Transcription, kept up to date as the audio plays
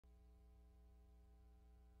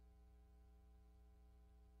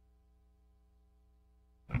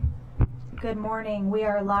Good morning. We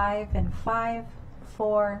are live in 5,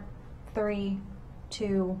 4, 3,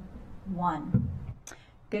 2, 1.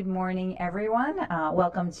 Good morning, everyone.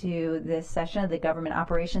 Welcome to this session of the Government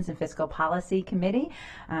Operations and Fiscal Policy Committee.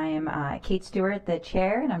 I am Kate Stewart, the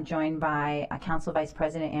chair, and I'm joined by Council Vice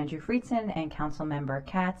President Andrew Friedson and Council Member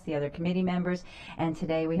Katz, the other committee members. And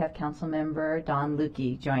today we have Council Member Don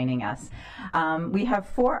Lukey joining us. We have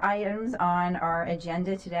 4 items on our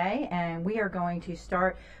agenda today, and we are going to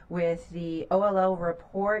start with the OLO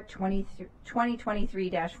report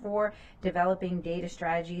 2023-4, Developing Data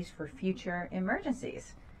Strategies for Future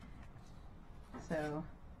Emergencies. So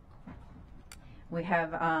we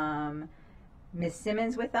have Ms.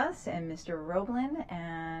 Simmons with us and Mr. Roblin,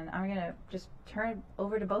 and I'm going to just turn it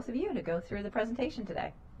over to both of you to go through the presentation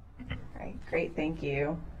today. All right, great, thank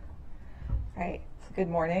you. All right, so good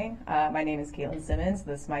morning. My name is Caitlin Simmons.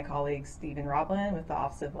 This is my colleague Stephen Roblin with the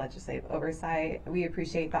Office of Legislative Oversight. We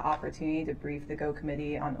appreciate the opportunity to brief the GO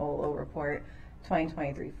Committee on OLO Report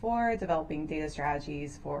 2023-4, Developing Data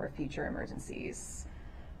Strategies for Future Emergencies.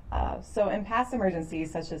 So in past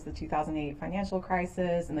emergencies, such as the 2008 financial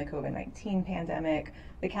crisis and the COVID-19 pandemic,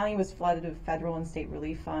 the county was flooded with federal and state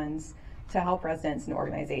relief funds to help residents and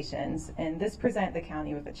organizations. And this presented the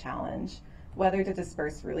county with a challenge, whether to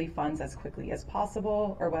disperse relief funds as quickly as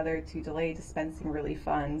possible or whether to delay dispensing relief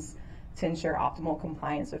funds to ensure optimal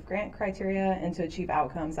compliance with grant criteria and to achieve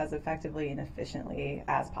outcomes as effectively and efficiently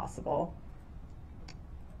as possible.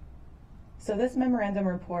 So this memorandum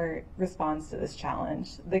report responds to this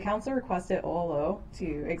challenge. The council requested OLO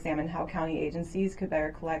to examine how county agencies could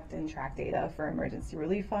better collect and track data for emergency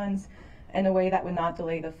relief funds in a way that would not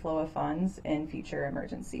delay the flow of funds in future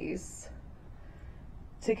emergencies.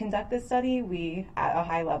 To conduct this study, we, at a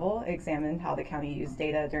high level, examined how the county used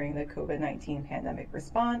data during the COVID-19 pandemic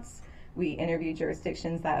response. We interviewed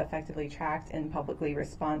jurisdictions that effectively tracked and publicly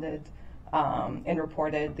responded and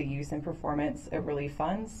reported the use and performance of relief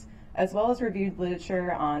funds, as well as reviewed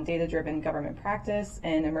literature on data-driven government practice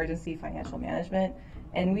and emergency financial management.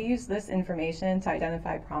 And we used this information to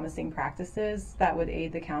identify promising practices that would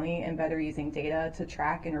aid the county in better using data to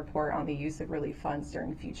track and report on the use of relief funds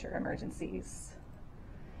during future emergencies.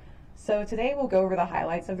 So today we'll go over the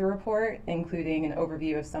highlights of the report, including an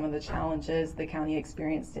overview of some of the challenges the county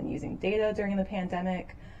experienced in using data during the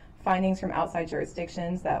pandemic, findings from outside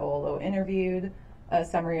jurisdictions that OLO interviewed, a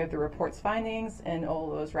summary of the report's findings, and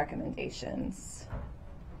OLO's recommendations.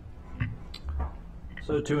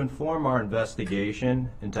 So to inform our investigation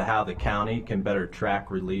into how the county can better track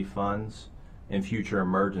relief funds in future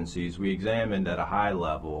emergencies, we examined at a high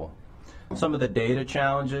level some of the data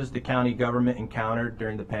challenges the county government encountered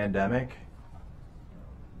during the pandemic.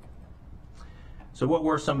 So what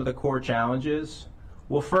were some of the core challenges?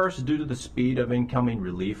 Well, first, due to the speed of incoming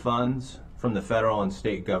relief funds from the federal and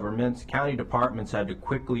state governments, county departments had to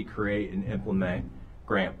quickly create and implement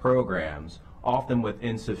grant programs, often with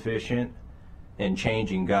insufficient and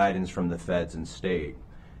changing guidance from the feds and state.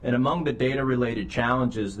 And among the data-related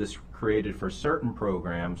challenges this created for certain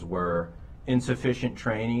programs were insufficient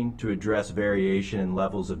training to address variation in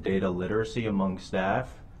levels of data literacy among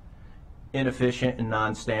staff, inefficient and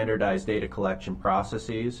non-standardized data collection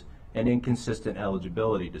processes, and inconsistent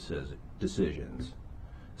eligibility decisions.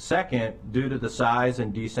 Second, due to the size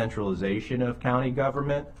and decentralization of county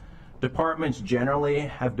government, departments generally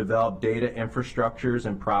have developed data infrastructures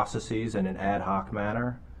and processes in an ad hoc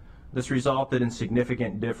manner. This resulted in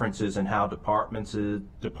significant differences in how departments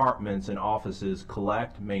and offices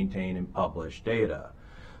collect, maintain, and publish data.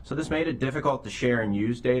 So this made it difficult to share and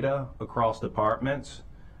use data across departments,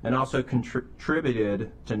 and also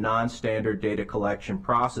contributed to non-standard data collection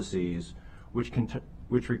processes, which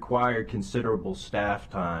required considerable staff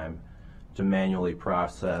time to manually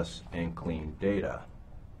process and clean data.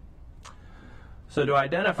 So to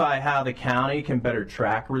identify how the county can better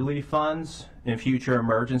track relief funds in future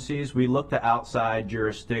emergencies, we looked to outside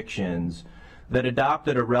jurisdictions that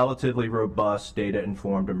adopted a relatively robust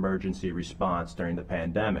data-informed emergency response during the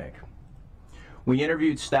pandemic. We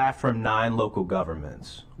interviewed staff from 9 local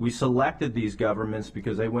governments. We selected these governments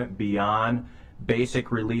because they went beyond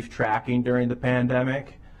basic relief tracking during the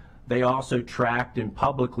pandemic. They also tracked and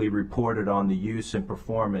publicly reported on the use and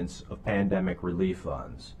performance of pandemic relief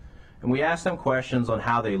funds. And we asked them questions on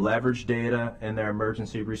how they leveraged data in their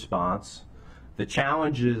emergency response, the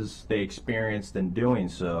challenges they experienced in doing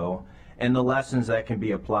so, and the lessons that can be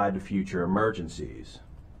applied to future emergencies.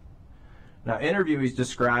 Now, interviewees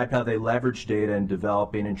described how they leveraged data in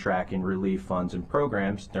developing and tracking relief funds and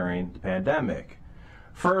programs during the pandemic.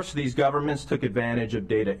 First, these governments took advantage of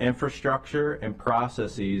data infrastructure and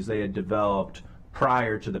processes they had developed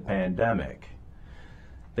prior to the pandemic.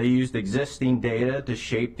 They used existing data to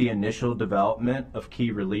shape the initial development of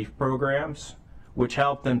key relief programs, which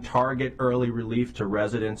helped them target early relief to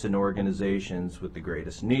residents and organizations with the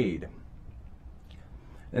greatest need.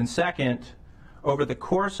 And second, over the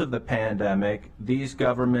course of the pandemic, these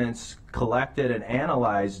governments collected and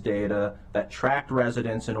analyzed data that tracked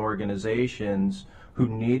residents and organizations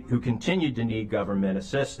who continued to need government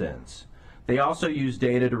assistance. They also used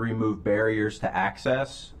data to remove barriers to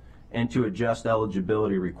access and to adjust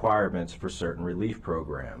eligibility requirements for certain relief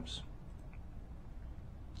programs.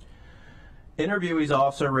 Interviewees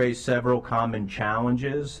also raised several common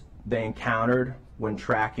challenges they encountered when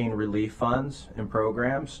tracking relief funds and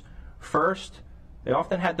programs. First, they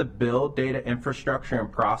often had to build data infrastructure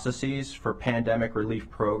and processes for pandemic relief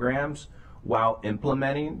programs while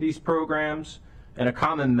implementing these programs. And a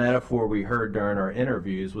common metaphor we heard during our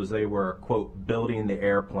interviews was they were, quote, building the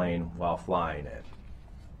airplane while flying it.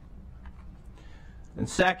 And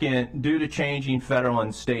second, due to changing federal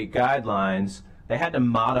and state guidelines, they had to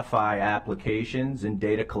modify applications and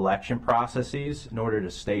data collection processes in order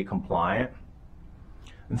to stay compliant.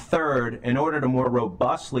 And third, in order to more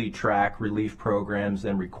robustly track relief programs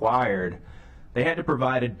than required, they had to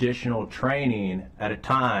provide additional training at a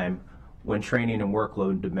time when training and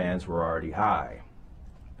workload demands were already high.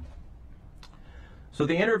 So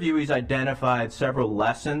the interviewees identified several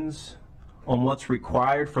lessons on what's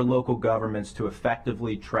required for local governments to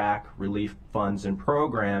effectively track relief funds and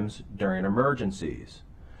programs during emergencies.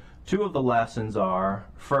 Two of the lessons are,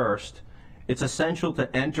 first, it's essential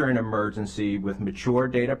to enter an emergency with mature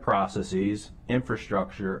data processes,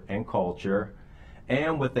 infrastructure, and culture,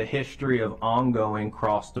 and with a history of ongoing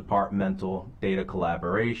cross-departmental data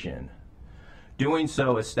collaboration. Doing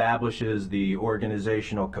so establishes the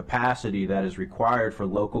organizational capacity that is required for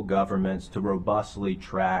local governments to robustly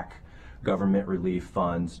track government relief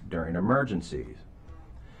funds during emergencies.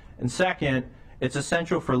 And second, it's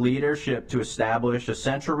essential for leadership to establish a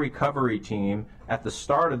central recovery team at the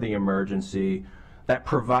start of the emergency that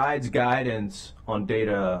provides guidance on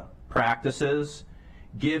data practices,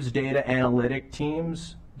 gives data analytic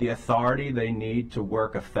teams the authority they need to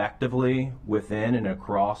work effectively within and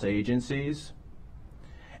across agencies,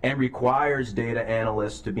 and requires data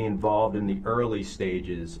analysts to be involved in the early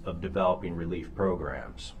stages of developing relief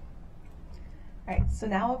programs. All right, so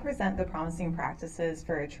now I'll present the promising practices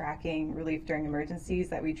for tracking relief during emergencies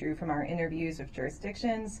that we drew from our interviews with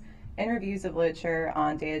jurisdictions and reviews of literature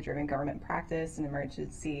on data-driven government practice and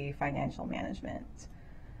emergency financial management.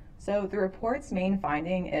 So the report's main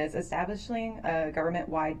finding is establishing a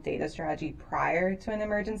government-wide data strategy prior to an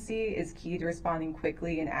emergency is key to responding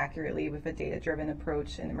quickly and accurately with a data-driven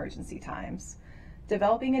approach in emergency times.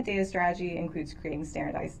 Developing a data strategy includes creating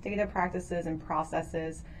standardized data practices and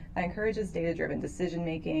processes that encourages data-driven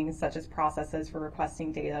decision-making, such as processes for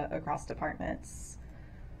requesting data across departments.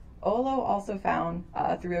 OLO also found,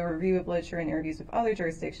 through a review of literature and interviews with other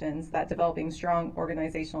jurisdictions, that developing strong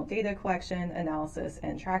organizational data collection, analysis,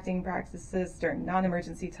 and tracking practices during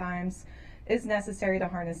non-emergency times is necessary to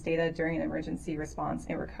harness data during an emergency response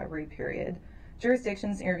and recovery period.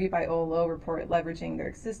 Jurisdictions interviewed by OLO report leveraging their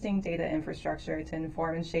existing data infrastructure to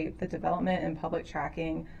inform and shape the development and public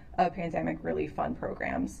tracking of pandemic relief fund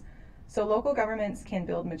programs. So local governments can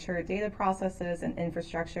build mature data processes and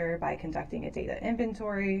infrastructure by conducting a data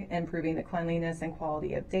inventory, improving the cleanliness and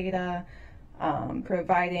quality of data,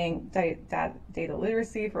 providing data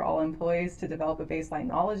literacy for all employees to develop a baseline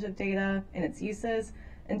knowledge of data and its uses,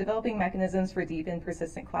 and developing mechanisms for deep and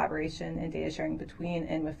persistent collaboration and data sharing between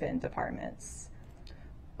and within departments.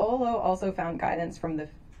 OLO also found guidance from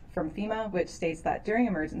FEMA, which states that during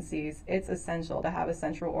emergencies, it's essential to have a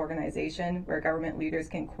central organization where government leaders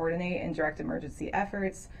can coordinate and direct emergency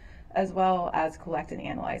efforts, as well as collect and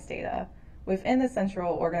analyze data. Within the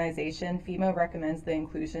central organization, FEMA recommends the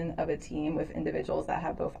inclusion of a team with individuals that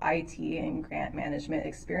have both IT and grant management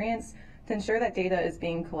experience to ensure that data is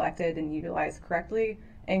being collected and utilized correctly,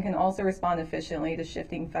 and can also respond efficiently to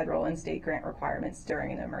shifting federal and state grant requirements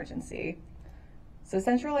during an emergency. So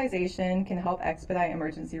centralization can help expedite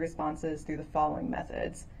emergency responses through the following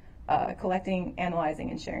methods: collecting,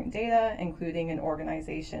 analyzing, and sharing data, including an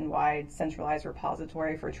organization-wide centralized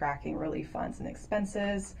repository for tracking relief funds and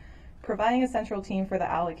expenses, providing a central team for the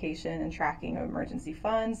allocation and tracking of emergency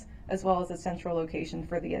funds, as well as a central location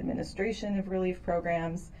for the administration of relief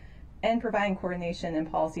programs, and providing coordination and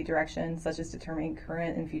policy direction, such as determining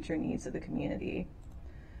current and future needs of the community.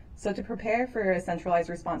 So to prepare for a centralized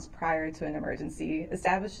response prior to an emergency,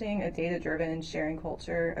 establishing a data-driven sharing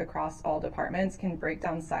culture across all departments can break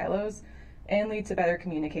down silos and lead to better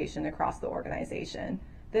communication across the organization.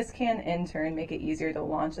 This can, in turn, make it easier to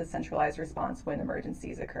launch a centralized response when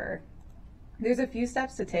emergencies occur. There's a few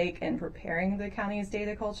steps to take in preparing the county's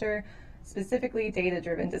data culture, specifically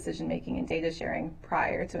data-driven decision-making and data sharing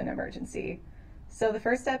prior to an emergency. So the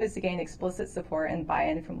first step is to gain explicit support and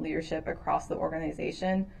buy-in from leadership across the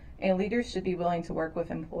organization, and leaders should be willing to work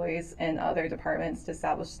with employees and other departments to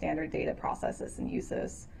establish standard data processes and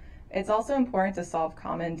uses. It's also important to solve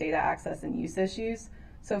common data access and use issues.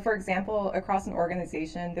 So for example, across an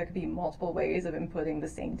organization, there could be multiple ways of inputting the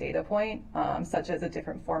same data point, such as a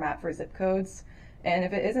different format for zip codes. And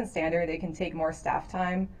if it isn't standard, it can take more staff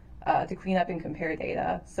time to clean up and compare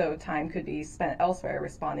data, so time could be spent elsewhere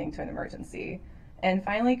responding to an emergency. And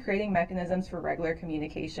finally, creating mechanisms for regular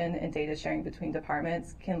communication and data sharing between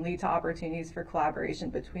departments can lead to opportunities for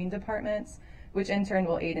collaboration between departments, which in turn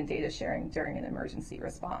will aid in data sharing during an emergency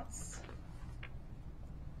response.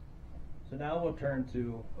 So now we'll turn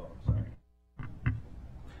to,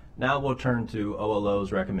 Now we'll turn to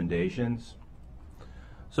OLO's recommendations.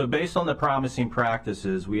 So based on the promising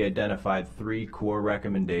practices, we identified 3 core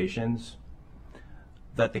recommendations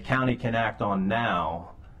that the county can act on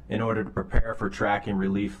now in order to prepare for tracking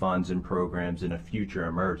relief funds and programs in a future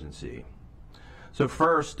emergency. So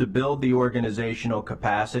first, to build the organizational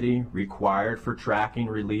capacity required for tracking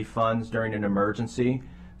relief funds during an emergency,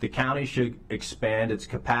 the county should expand its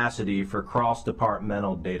capacity for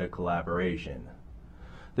cross-departmental data collaboration.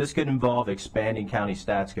 This could involve expanding county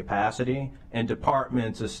staff's capacity and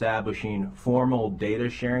departments establishing formal data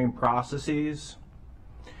sharing processes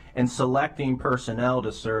and selecting personnel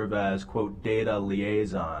to serve as, quote, data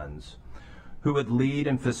liaisons who would lead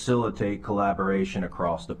and facilitate collaboration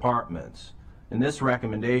across departments. And this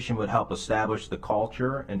recommendation would help establish the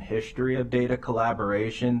culture and history of data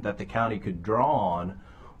collaboration that the county could draw on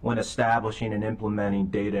when establishing and implementing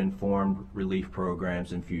data-informed relief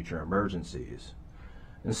programs in future emergencies.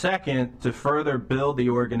 And second, to further build the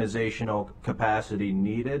organizational capacity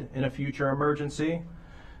needed in a future emergency,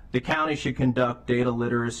 the county should conduct data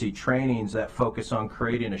literacy trainings that focus on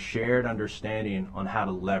creating a shared understanding on how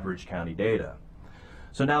to leverage county data.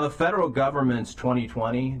 So now the federal government's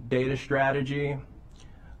 2020 data strategy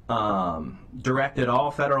directed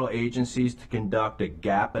all federal agencies to conduct a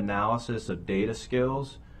gap analysis of data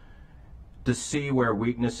skills to see where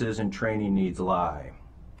weaknesses and training needs lie.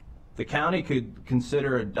 The county could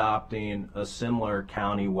consider adopting a similar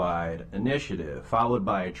county-wide initiative, followed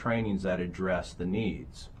by trainings that address the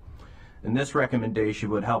needs. And this recommendation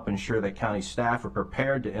would help ensure that county staff are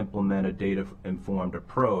prepared to implement a data-informed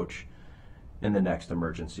approach in the next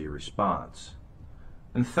emergency response.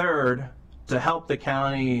 And third, to help the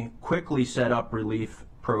county quickly set up relief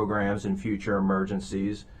programs in future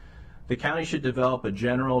emergencies, the county should develop a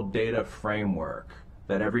general data framework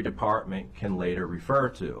that every department can later refer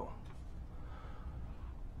to.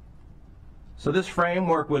 So this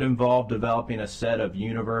framework would involve developing a set of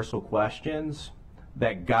universal questions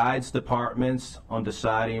that guides departments on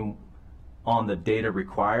deciding on the data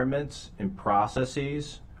requirements and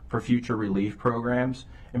processes for future relief programs,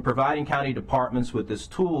 and providing county departments with this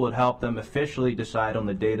tool would help them officially decide on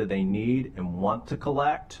the data they need and want to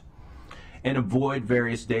collect and avoid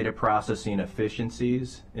various data processing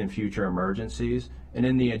efficiencies in future emergencies. And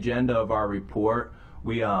in the agenda of our report,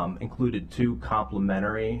 we included 2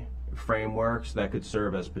 complementary frameworks that could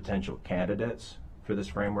serve as potential candidates for this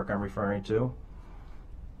framework I'm referring to.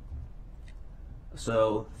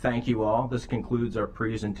 So thank you all. This concludes our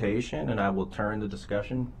presentation, and I will turn the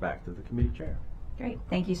discussion back to the committee chair. Great.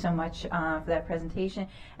 Thank you so much for that presentation.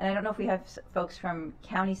 And I don't know if we have folks from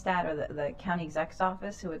County Stat or the County Exec's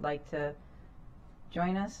office who would like to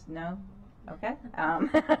join us. No? Okay.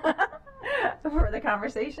 For the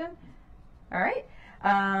conversation. All right.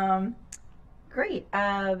 Great.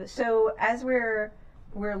 So as we're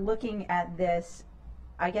looking at this,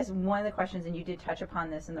 I guess one of the questions, and you did touch upon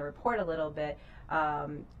this in the report a little bit,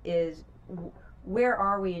 is where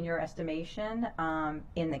are we in your estimation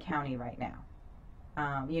in the county right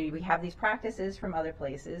now? We have these practices from other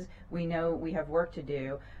places. We know we have work to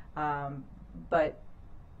do, but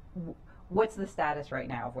what's the status right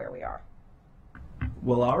now of where we are?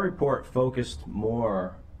 Well, our report focused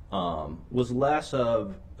more, was less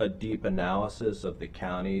of a deep analysis of the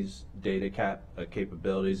county's data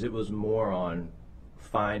capabilities. It was more on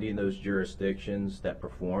finding those jurisdictions that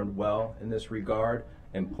performed well in this regard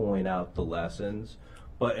and pulling out the lessons.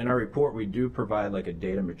 But in our report, we do provide like a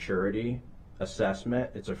data maturity assessment.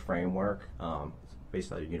 It's a framework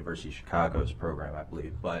based on the University of Chicago's program, I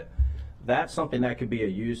believe. But that's something that could be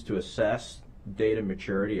used to assess data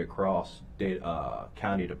maturity across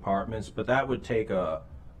county departments. But that would take a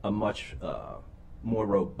much more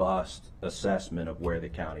robust assessment of where the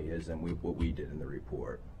county is than what we did in the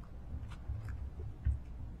report.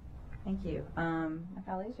 Thank you. My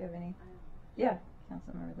colleagues, do you have any? Yeah,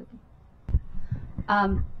 Councilmember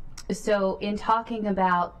Lukey. So in talking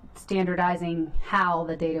about standardizing how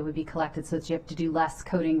the data would be collected so that you have to do less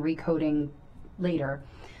coding, recoding later,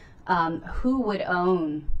 who would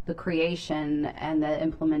own the creation and the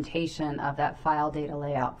implementation of that file data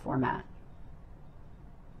layout format?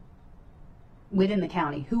 Within the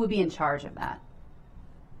county, who would be in charge of that?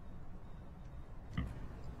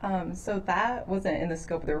 So that wasn't in the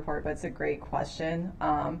scope of the report, but it's a great question.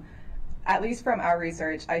 At least from our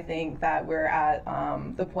research, I think that we're at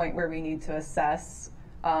the point where we need to assess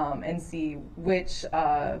and see which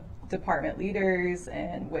department leaders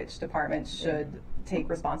and which departments should take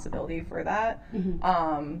responsibility for that.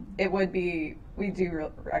 It would be, we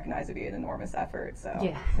do recognize it'd be an enormous effort, so.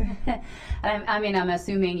 Yeah. I mean, I'm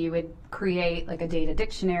assuming you would create like a data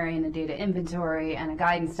dictionary and a data inventory and a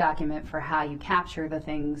guidance document for how you capture the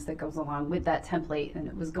things that goes along with that template, and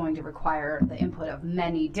it was going to require the input of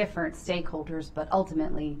many different stakeholders, but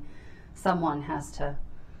ultimately someone has to,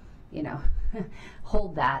 you know,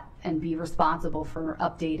 hold that and be responsible for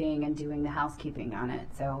updating and doing the housekeeping on it.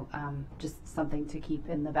 So just something to keep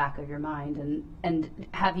in the back of your mind. And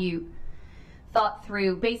have you thought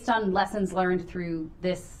through, based on lessons learned through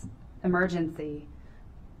this emergency,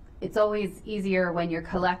 it's always easier when you're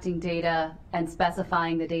collecting data and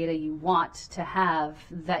specifying the data you want to have,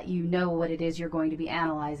 that you know what it is you're going to be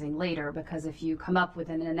analyzing later, because if you come up with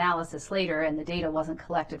an analysis later and the data wasn't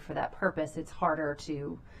collected for that purpose, it's harder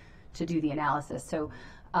to do the analysis. So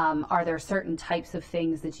are there certain types of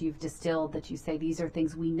things that you've distilled that you say these are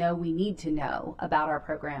things we know we need to know about our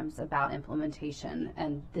programs, about implementation,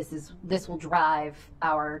 and this will drive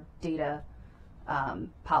our data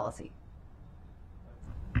policy?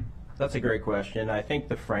 That's a great question. I think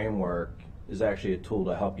the framework is actually a tool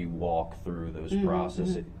to help you walk through those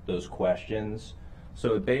those questions.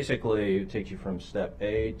 So it basically takes you from step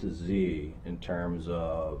A to Z in terms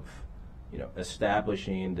of, you know,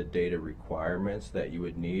 establishing the data requirements that you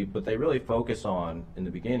would need, but they really focus on, in the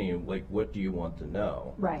beginning, like, what do you want to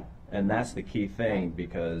know? Right. And that's the key thing,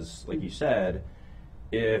 because, like you said,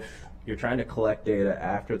 if you're trying to collect data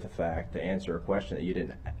after the fact to answer a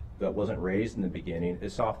question that wasn't raised in the beginning,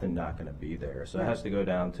 it's often not going to be there. So it has to go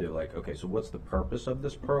down to, like, okay, so what's the purpose of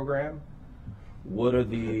this program? What are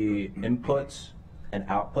the inputs and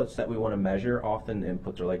outputs that we want to measure? Often the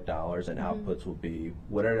inputs are like dollars, and outputs will be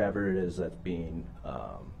whatever it is that's being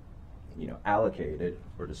you know, allocated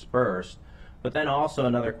or dispersed. But then also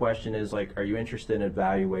another question is, like, are you interested in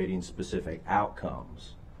evaluating specific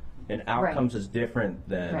outcomes? And outcomes is different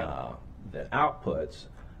than outputs.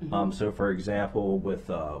 So for example, with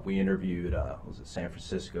we interviewed was it San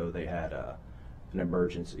Francisco, they had an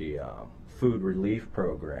emergency food relief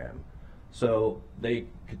program. So they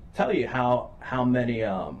could tell you how many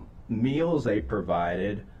meals they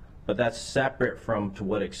provided, but that's separate from to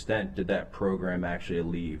what extent did that program actually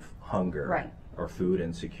alleviate hunger or food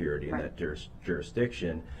insecurity in that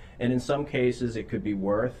jurisdiction. And in some cases it could be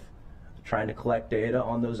worth trying to collect data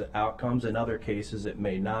on those outcomes. In other cases it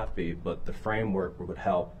may not be, but the framework would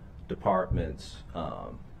help departments,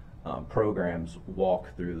 programs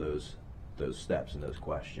walk through those steps and those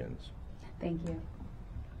questions. Thank you.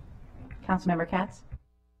 Councilmember Katz?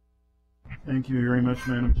 Thank you very much,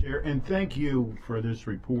 Madam Chair, and thank you for this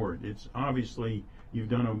report. It's obviously, you've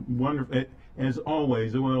done a wonderful, as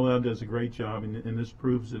always, OLL does a great job, and this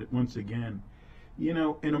proves it once again. You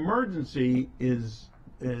know, an emergency is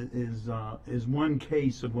one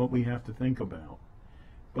case of what we have to think about,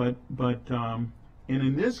 but and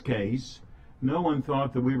in this case, no one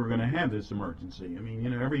thought that we were going to have this emergency. I mean,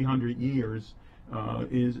 you know, every 100 years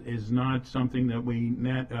is not something that we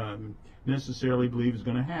necessarily believe is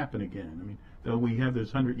going to happen again. I mean, though we have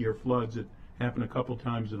those 100-year floods that happen a couple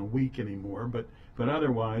times in a week anymore, but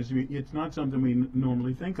otherwise, it's not something we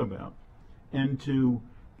normally think about. And to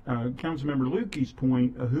Councilmember Lukey's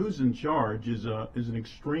point, who's in charge is an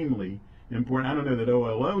extremely important. I don't know that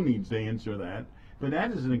OLO needs to answer that, but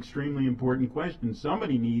that is an extremely important question.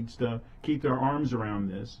 Somebody needs to keep their arms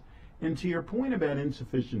around this. And to your point about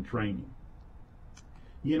insufficient training,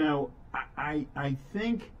 you know, I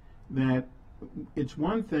think that it's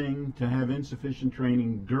one thing to have insufficient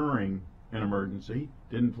training during an emergency.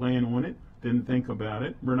 Didn't plan on it, didn't think about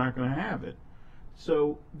it, we're not going to have it.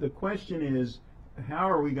 So the question is, how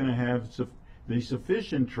are we going to have the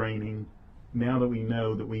sufficient training now that we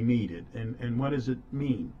know that we need it, and what does it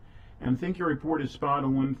mean? And I think your report is spot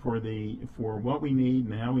on for what we need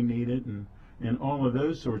and how we need it, and all of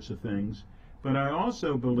those sorts of things. But I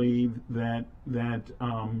also believe that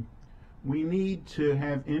we need to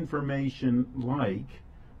have information like,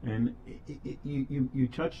 and you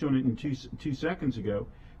touched on it in two seconds ago,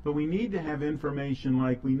 but we need to have information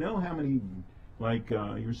like, we know how many, like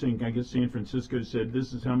you were saying, I guess San Francisco said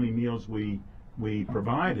this is how many meals we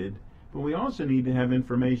provided, but we also need to have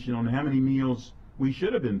information on how many meals we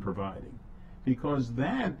should have been providing, because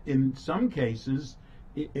that, in some cases,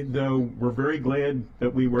 though we're very glad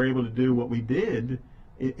that we were able to do what we did,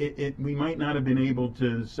 we might not have been able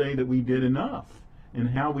to say that we did enough and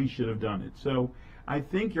how we should have done it. So I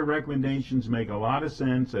think your recommendations make a lot of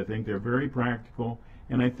sense. I think they're very practical,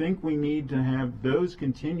 and I think we need to have those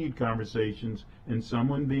continued conversations and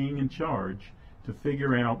someone being in charge to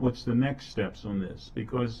figure out what's the next steps on this,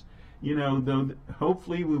 because, you know, though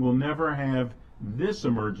hopefully we will never have this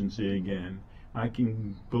emergency again, I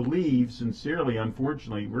can believe sincerely,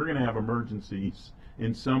 unfortunately, we're going to have emergencies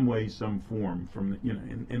in some way, some form, from, you know,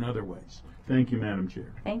 in other ways. Thank you, Madam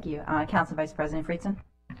Chair. Thank you. Council Vice President Friedson.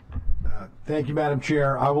 Thank you, Madam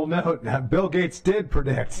Chair. I will note Bill Gates did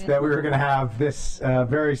predict that we were going to have this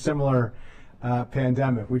very similar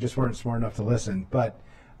pandemic. We just weren't smart enough to listen. But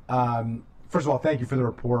first of all, thank you for the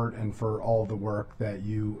report and for all the work that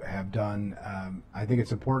you have done. I think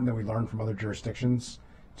it's important that we learn from other jurisdictions.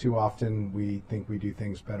 Too often we think we do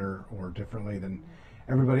things better or differently than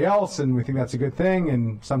everybody else, and we think that's a good thing,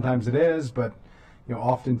 and sometimes it is, but you know,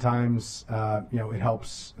 oftentimes you know, it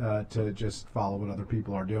helps to just follow what other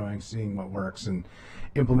people are doing, seeing what works, and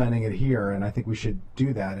implementing it here. And I think we should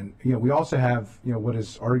do that. And you know, we also have, you know, what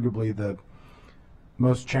is arguably the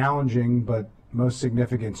most challenging but most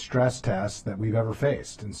significant stress test that we've ever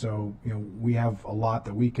faced. And so, you know, we have a lot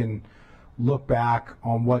that we can look back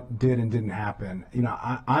on what did and didn't happen. You know,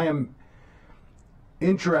 I am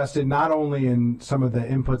interested not only in some of the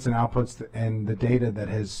inputs and outputs and the data that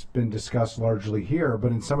has been discussed largely here,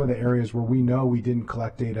 but in some of the areas where we know we didn't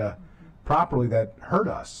collect data properly that hurt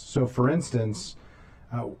us. So for instance,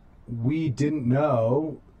 we didn't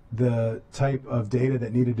know the type of data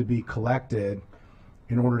that needed to be collected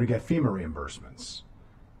in order to get FEMA reimbursements.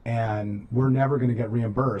 And we're never going to get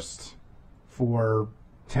reimbursed for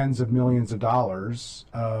tens of millions of dollars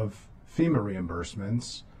of FEMA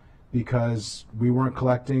reimbursements because we weren't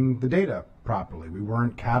collecting the data properly. We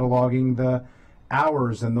weren't cataloging the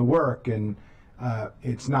hours and the work, and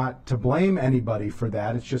it's not to blame anybody for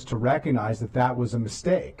that. It's just to recognize that that was a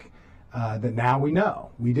mistake, that now we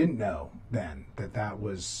know. We didn't know then that that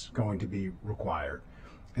was going to be required.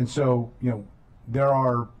 And so, you know, there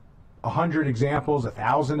are 100 examples,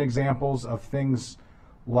 1,000 examples of things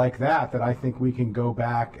like that I think we can go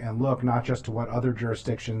back and look not just to what other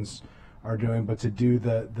jurisdictions are doing, but to do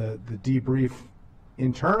the debrief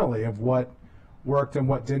internally of what worked and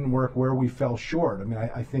what didn't work, where we fell short. I mean,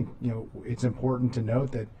 I think, you know, it's important to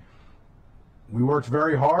note that we worked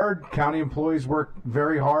very hard. County employees worked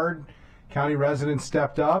very hard. County residents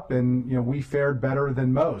stepped up, and, you know, we fared better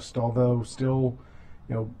than most, although still,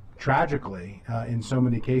 you know, tragically in so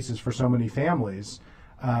many cases for so many families.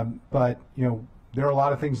 But, you know, there are a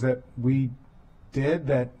lot of things that we did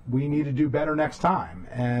that we need to do better next time.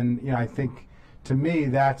 And, you know, I think, to me,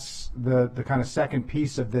 that's the kind of second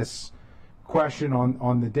piece of this question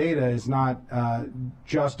on the data, is not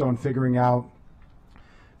just on figuring out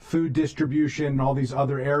food distribution and all these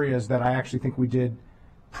other areas that I actually think we did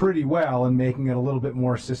pretty well in making it a little bit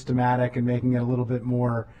more systematic and making it a little bit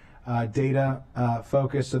more data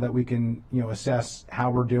focused so that we can, you know, assess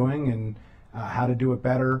how we're doing and how to do it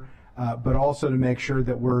better. But also to make sure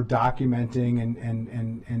that we're documenting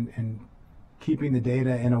and keeping the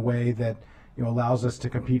data in a way that, you know, allows us to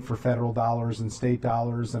compete for federal dollars and state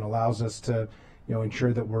dollars, and allows us to, you know,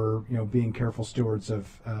 ensure that we're, you know, being careful stewards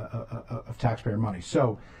of taxpayer money.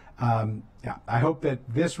 So yeah, I hope that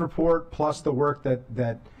this report, plus the work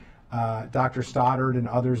that Dr. Stoddard and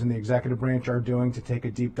others in the executive branch are doing to take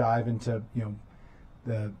a deep dive into, you know,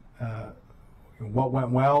 the what went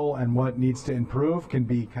well and what needs to improve, can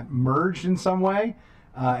be merged in some way,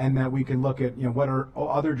 and that we can look at, you know, what our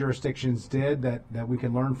other jurisdictions did that we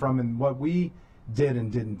can learn from, and what we did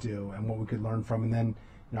and didn't do, and what we could learn from. And then,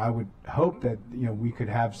 you know, I would hope that, you know, we could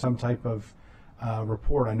have some type of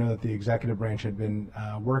report. I know that the executive branch had been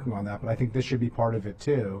working on that, but I think this should be part of it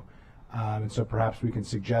too. And so perhaps we can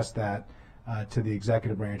suggest that to the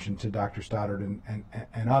executive branch and to Dr. Stoddard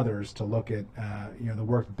and others to look at, you know, the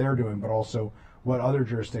work that they're doing, but also what other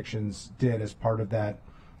jurisdictions did as part of that,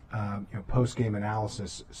 you know, post-game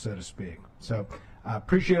analysis, so to speak. So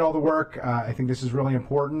appreciate all the work. I think this is really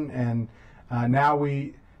important, and now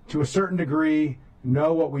we, to a certain degree,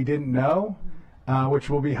 know what we didn't know, which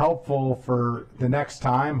will be helpful for the next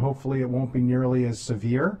time. Hopefully it won't be nearly as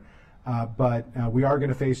severe, but we are going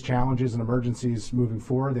to face challenges and emergencies moving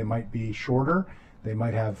forward. They might be shorter, they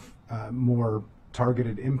might have more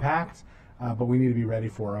targeted impact, but we need to be ready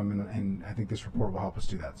for them, and I think this report will help us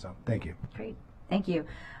do that. So thank you. Great, thank you.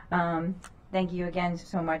 Thank you again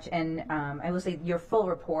so much, and I will say your full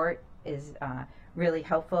report is really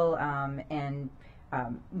helpful, and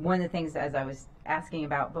one of the things, as I was asking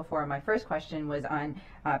about before, my first question was on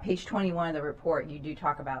page 21 of the report. You do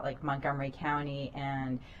talk about like Montgomery County,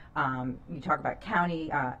 and you talk about county,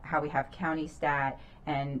 how we have county stat,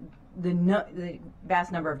 and the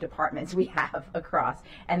vast number of departments we have across,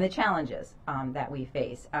 and the challenges that we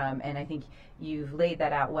face. And I think you've laid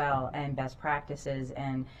that out well, and best practices.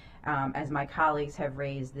 And as my colleagues have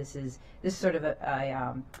raised, this is sort of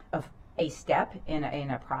a step in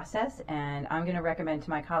a process, and I'm going to recommend to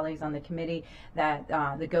my colleagues on the committee that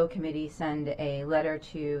the GO committee send a letter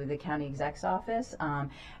to the county exec's office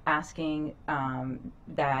asking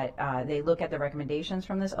that they look at the recommendations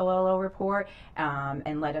from this OLO report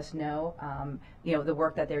and let us know the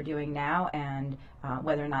work that they're doing now, and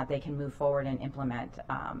whether or not they can move forward and implement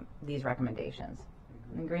these recommendations.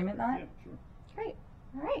 In agreement on that? Yeah, sure. Great.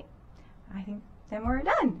 All right. I think then we're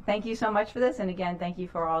done. Thank you so much for this, and again, thank you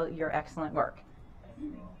for all your excellent work.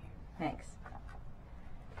 Thanks.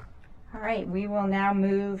 All right, we will now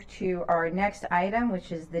move to our next item,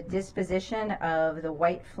 which is the disposition of the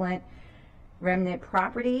White Flint remnant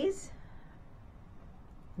properties.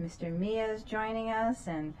 Mr. Mia is joining us,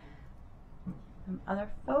 and some other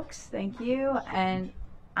folks. Thank you. And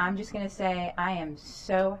I'm just going to say I am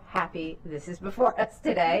so happy this is before us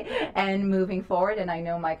today and moving forward, and I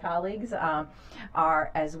know my colleagues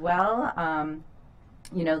are as well.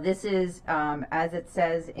 This is, as it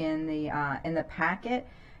says in the packet,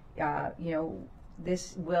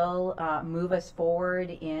 this will move us forward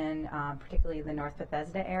in particularly the North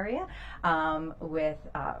Bethesda area with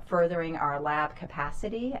furthering our lab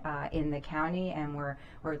capacity in the county, and we're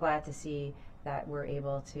glad to see that we're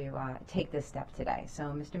able to take this step today. So,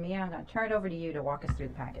 Mr. Mia, I'm going to turn it over to you to walk us through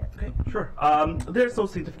the packet. Okay, sure. There's no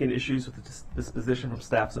significant issues with the disposition from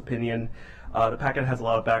staff's opinion. The packet has a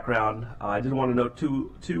lot of background. I did want to note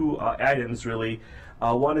two items, really.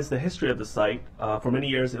 One is the history of the site. For many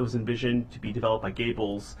years, it was envisioned to be developed by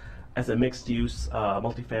Gables as a mixed-use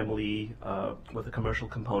multifamily with a commercial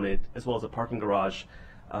component, as well as a parking garage,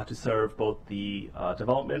 to serve both the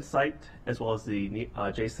development site as well as the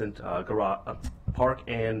adjacent park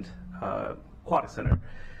and aquatic center.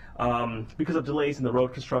 Because of delays in the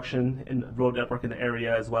road construction and road network in the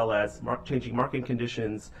area, as well as changing market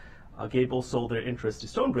conditions, Gables sold their interest to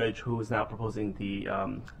Stonebridge, who is now proposing the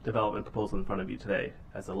development proposal in front of you today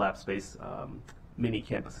as a lab space mini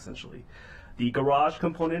campus, essentially. The garage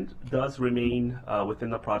component does remain within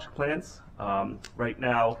the project plans. Right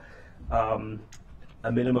now,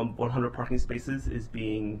 a minimum 100 parking spaces is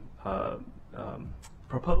being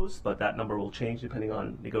proposed, but that number will change depending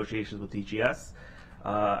on negotiations with DGS.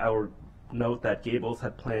 I will note that Gables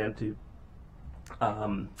had planned to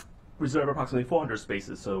reserve approximately 400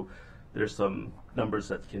 spaces, so there's some numbers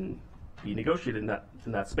that can be negotiated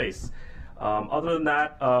in that space. Other than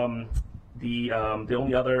that, the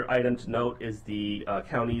only other item to note is the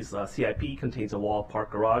county's CIP contains a wall park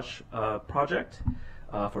garage project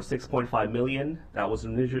for $6.5 million. That was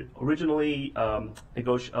originally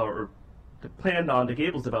planned on the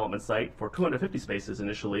Gables development site for 250 spaces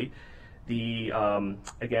initially.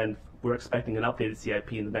 Again, we're expecting an updated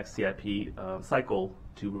CIP in the next CIP cycle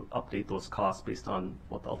to update those costs based on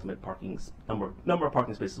what the ultimate number of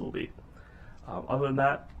parking spaces will be. Other than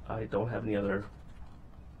that, I don't have any other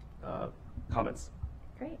comments.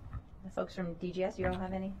 Great. The folks from DGS, you all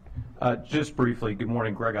have any? Just briefly, good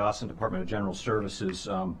morning. Greg Austin, Department of General Services.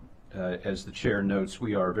 As the chair notes,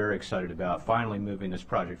 we are very excited about finally moving this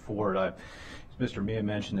project forward. As Mr. Mia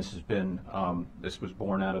mentioned, this was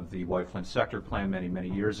born out of the White Flint Sector Plan many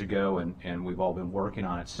years ago, and we've all been working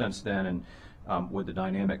on it since then. And with the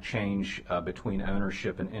dynamic change between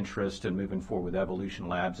ownership and interest, and moving forward with Evolution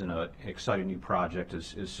Labs and an exciting new project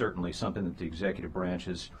is certainly something that the executive branch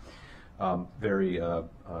is very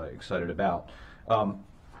excited about.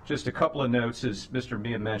 Just a couple of notes, as Mr.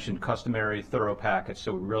 Mia mentioned, customary thorough packets,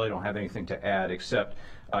 so we really don't have anything to add, except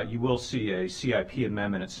you will see a CIP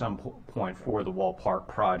amendment at some point for the Wall Park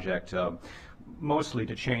project, mostly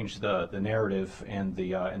to change the narrative and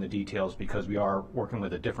the details, because we are working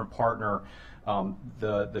with a different partner.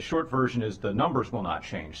 The short version is the numbers will not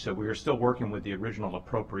change, so we are still working with the original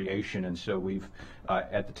appropriation, and so we've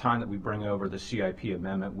at the time that we bring over the CIP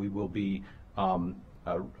amendment, we will be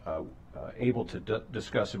able to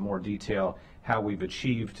discuss in more detail how we've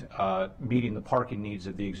achieved meeting the parking needs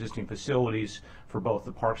of the existing facilities for both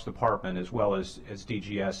the Parks Department as well as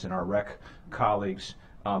DGS and our rec colleagues,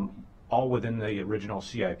 all within the original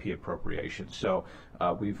CIP appropriation. So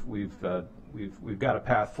we've got a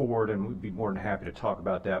path forward, and we'd be more than happy to talk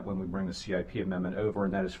about that when we bring the CIP amendment over,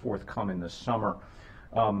 and that is forthcoming this summer.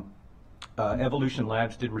 Evolution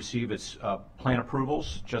Labs did receive its plan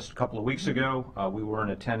approvals just a couple of weeks ago. We were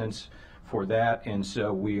in attendance for that, and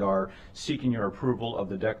so we are seeking your approval of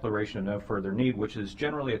the declaration of no further need, which is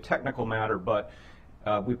generally a technical matter, but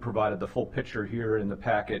we provided the full picture here in the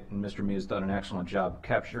packet, and Mr. Mee has done an excellent job of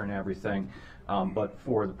capturing everything. But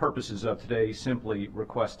for the purposes of today, simply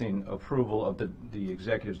requesting approval of the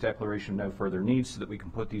executive's declaration of no further needs so that we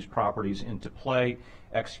can put these properties into play,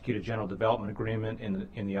 execute a general development agreement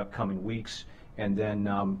in the upcoming weeks, and then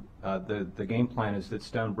the game plan is that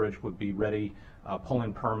Stonebridge would be ready,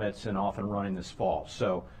 pulling permits and off and running this fall.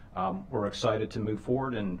 So we're excited to move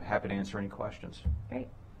forward and happy to answer any questions. Great.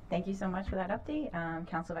 Thank you so much for that update.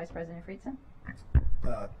 Council Vice President Friedson.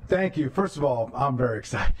 Thank you. First of all, I'm very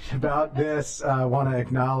excited about this. I want to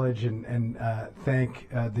acknowledge and thank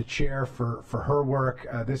the chair for her work.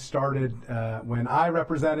 This started when I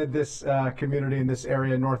represented this community in this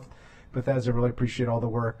area, North Bethesda. Really appreciate all the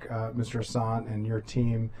work, Mr. Assant and your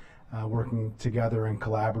team working together and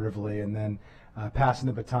collaboratively, and then passing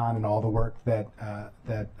the baton and all the work that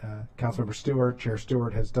Councilmember Stewart, Chair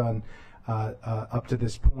Stewart, has done up to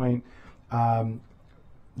this point.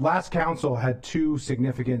 Last council had two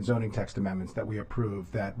significant zoning text amendments that we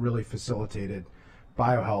approved that really facilitated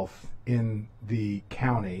biohealth in the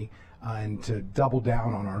county and to double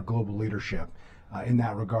down on our global leadership in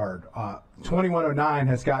that regard. 2109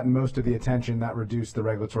 has gotten most of the attention. That reduced the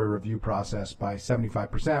regulatory review process by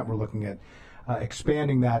 75%. We're looking at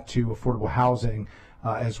expanding that to affordable housing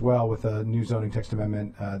as well with a new zoning text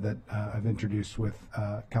amendment that I've introduced with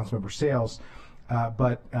Councilmember Sales.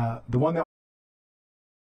 But the one that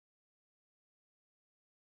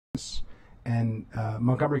and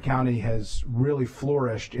Montgomery County has really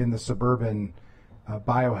flourished in the suburban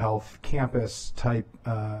biohealth campus type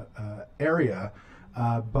area,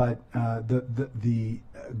 but the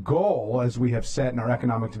goal, as we have set in our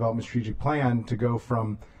economic development strategic plan, to go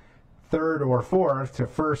from third or fourth to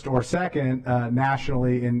first or second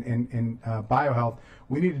nationally in biohealth,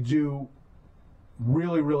 we need to do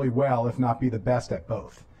really, really well, if not be the best at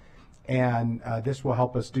both. And this will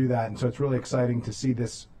help us do that. And so it's really exciting to see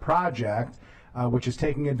this project, which is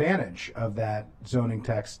taking advantage of that zoning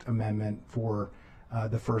text amendment for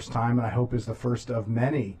the first time, and I hope is the first of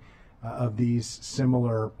many of these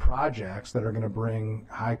similar projects that are going to bring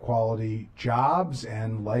high-quality jobs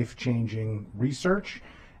and life-changing research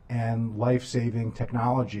and life-saving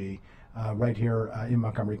technology right here in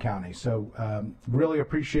Montgomery County. So really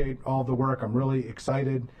appreciate all the work. I'm really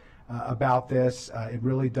excited about this. It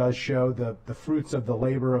really does show the fruits of the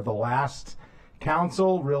labor of the last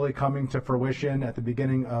council really coming to fruition at the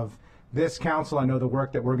beginning of this council. I know the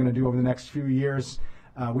work that we're going to do over the next few years,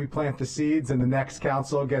 we plant the seeds and the next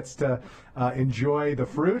council gets to enjoy the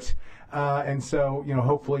fruit. And so, you know,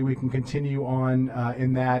 hopefully we can continue on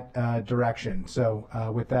in that direction. So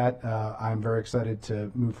with that, I'm very excited to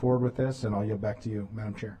move forward with this, and I'll yield back to you,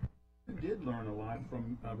 Madam Chair. I did learn a lot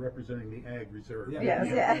from representing the Ag Reserve. Yes,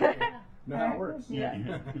 yeah. Know how it works.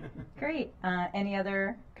 Yeah. Great. Any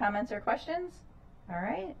other comments or questions? All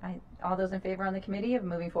right. All those in favor on the committee of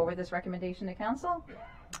moving forward this recommendation to council?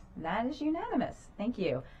 That is unanimous. Thank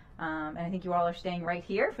you. And I think you all are staying right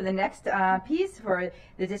here for the next piece for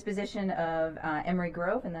the disposition of Emery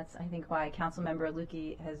Grove, and that's, I think, why Councilmember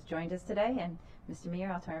Lukey has joined us today. And Mr.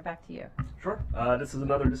 Meyer, I'll turn it back to you. Sure. This is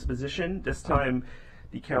another disposition. This time,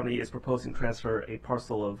 the county is proposing to transfer a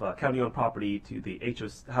parcel of county-owned property to the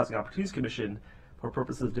Housing Opportunities Commission for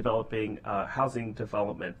purposes of developing housing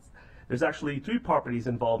developments. There's actually 3 properties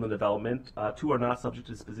involved in the development. 2 are not subject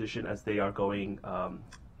to disposition as they are going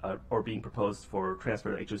or being proposed for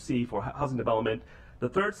transfer to HOC for housing development. The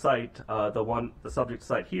third site, the subject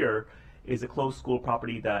site here, is a closed school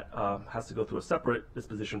property that has to go through a separate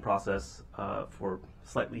disposition process for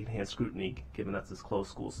slightly enhanced scrutiny, given that's this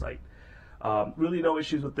closed school site. Really no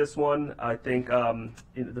issues with this one. I think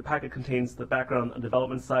the packet contains the background on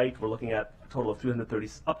development site. We're looking at a total of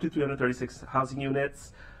up to 336 housing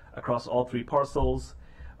units across all 3 parcels.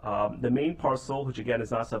 The main parcel, which again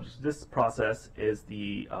is not subject to this process, is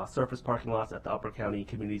the surface parking lots at the Upper County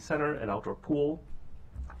Community Center and outdoor pool.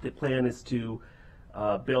 The plan is to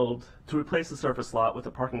replace the surface lot with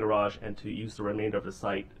a parking garage and to use the remainder of the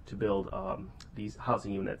site to build these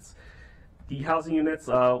housing units. The housing units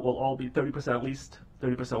will all be 30% leased,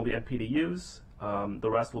 30% will be NPDUs. The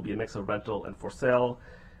rest will be a mix of rental and for sale.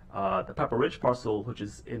 The Pepper Ridge parcel, which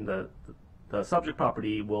is in the subject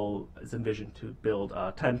property, is envisioned to build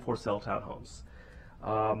 10 for sale townhomes.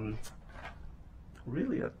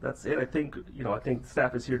 Really, that's it. I think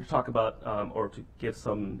staff is here to talk about or to give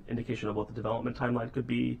some indication of what the development timeline could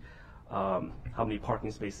be, how many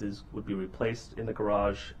parking spaces would be replaced in the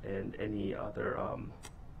garage, and any other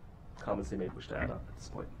comments they may wish to add on at this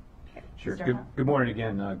point. Sure. Good morning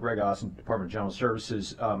again. Greg Austin, Department of General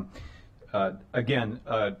Services. Again,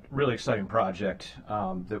 a really exciting project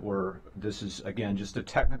this is, again, just a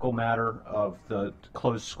technical matter of the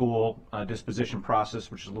closed school disposition process,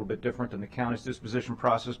 which is a little bit different than the county's disposition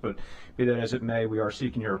process, but be that as it may, we are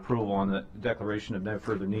seeking your approval on the declaration of no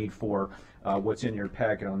further need for what's in your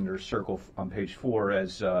packet under circle on page 4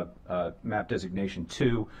 as map designation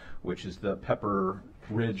 2, which is the Pepper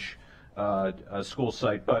Ridge school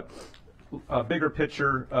site. But bigger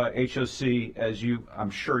picture, HOC, as I'm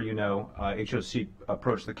sure you know, HOC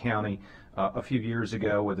approached the county a few years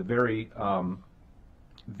ago with a very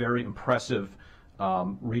impressive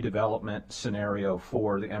redevelopment scenario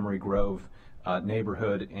for the Emery Grove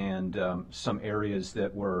neighborhood and some areas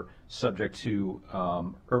that were subject to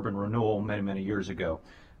urban renewal many years ago.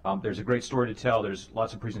 There's a great story to tell. There's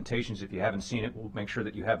lots of presentations. If you haven't seen it, we'll make sure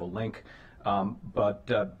that you have a link.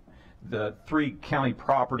 The 3 county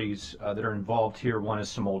properties that are involved here, one is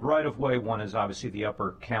some old right-of-way, one is obviously the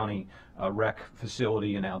Upper County rec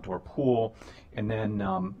facility and outdoor pool, and then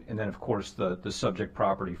of course the subject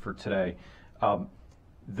property for today.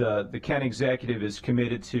 The county executive is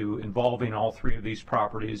committed to involving all 3 of these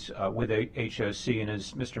properties with HOC, and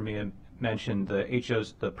as Mr. Mia mentioned,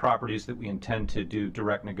 the properties that we intend to do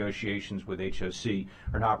direct negotiations with HOC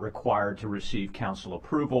are not required to receive council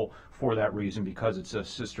approval for that reason, because it's a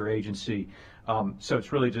sister agency. So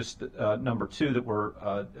it's really just number 2 that we're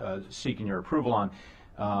seeking your approval on.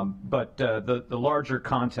 But the larger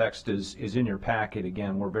context is in your packet.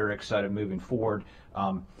 Again, we're very excited moving forward.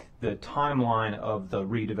 The timeline of the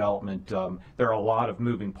redevelopment, there are a lot of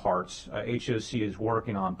moving parts. HOC is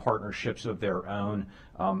working on partnerships of their own.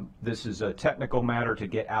 This is a technical matter to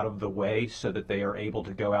get out of the way so that they are able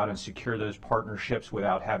to go out and secure those partnerships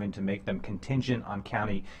without having to make them contingent on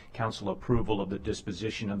county council approval of the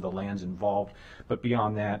disposition of the lands involved. But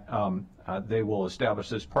beyond that, they will establish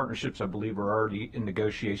those partnerships. I believe we're already in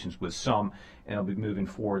negotiations with some, and it'll be moving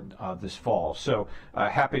forward this fall. So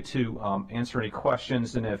happy to answer any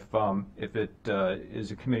questions, and if it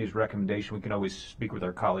is a committee's recommendation, we can always speak with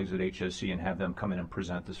our colleagues at HOC and have them come in and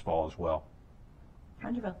present this fall as well.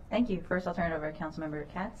 Wonderful. Thank you. First, I'll turn it over to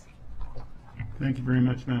Councilmember Katz. Thank you very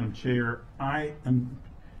much, Madam Chair. I am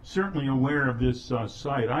certainly aware of this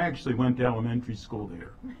site. I actually went to elementary school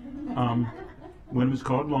there when it was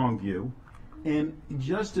called Longview. And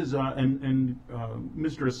just as,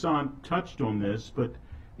 Mr. Assant touched on this, but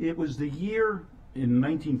it was the year in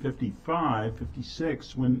 1955,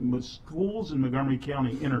 56, when schools in Montgomery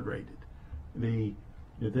County integrated.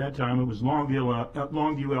 At that time, it was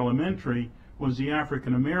Longview Elementary was the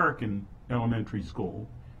African American elementary school,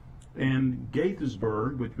 and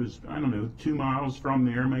Gaithersburg, which was, I don't know, 2 miles from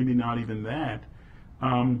there, maybe not even that,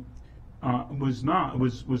 was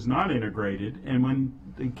not integrated. And when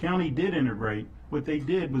the county did integrate, what they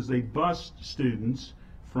did was they bused students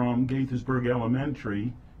from Gaithersburg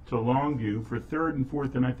Elementary to Longview for 3rd and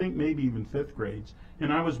 4th, and I think maybe even 5th grades.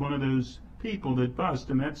 And I was one of those people that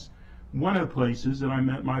bused, and that's one of the places that I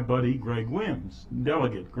met my buddy Greg Wims,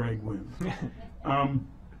 Delegate Greg Wims.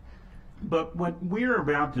 But what we're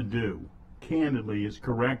about to do, candidly, is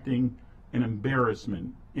correcting an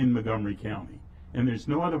embarrassment in Montgomery County. And there's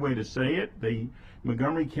no other way to say it.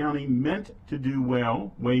 Montgomery County meant to do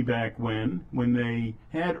well way back when they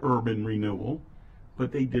had urban renewal,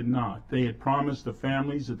 but they did not. They had promised the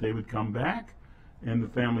families that they would come back, and the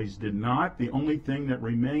families did not. The only thing that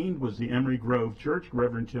remained was the Emery Grove Church,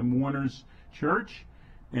 Reverend Tim Warner's church,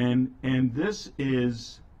 and this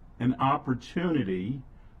is an opportunity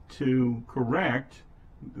to correct,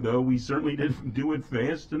 though we certainly didn't do it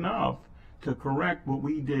fast enough, to correct what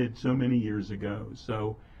we did so many years ago.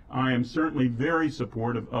 So I am certainly very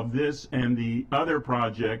supportive of this and the other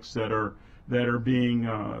projects that are being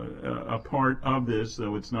a part of this,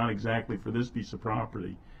 though it's not exactly for this piece of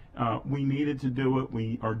property. We needed to do it.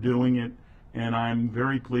 We are doing it, and I'm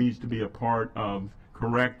very pleased to be a part of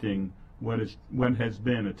correcting what has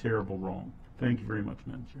been a terrible wrong. Thank you very much,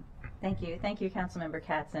 Madam Chair. Thank you, Councilmember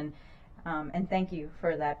Katz, and thank you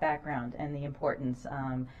for that background and the importance.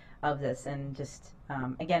 of this. And just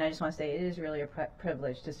again, I just want to say it is really a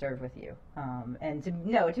privilege to serve with you, and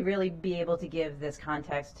to really be able to give this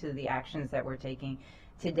context to the actions that we're taking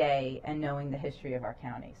today and knowing the history of our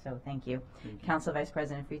county. So thank you. Council Vice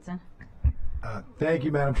President Friedson. Thank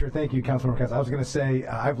you, Madam Chair. Thank you, Councilmember Katz. I was going to say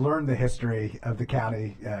I've learned the history of the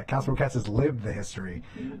county. Councilmember Katz has lived the history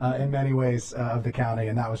in many ways of the county,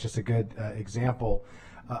 and that was just a good example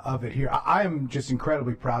of it here. I am just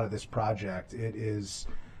incredibly proud of this project. It is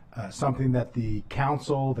something that the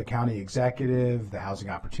council, the county executive, the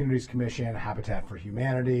Housing Opportunities Commission, Habitat for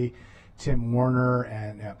Humanity, Tim Warner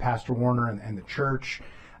and Pastor Warner and the church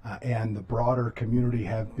and the broader community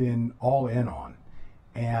have been all in on.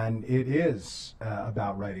 And it is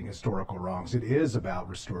about righting historical wrongs. It is about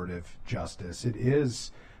restorative justice. It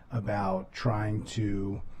is about trying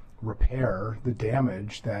to repair the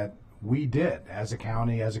damage that we did as a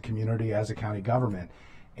county, as a community, as a county government.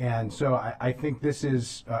 And so I think this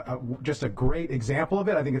is just a great example of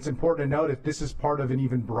it. I think it's important to note that this is part of an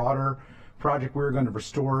even broader project. We're going to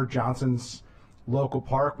restore Johnson's local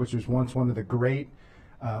park, which was once one of the great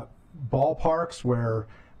ballparks where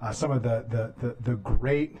some of the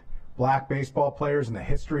great black baseball players in the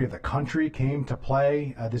history of the country came to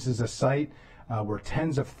play. This is a site where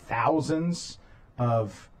tens of thousands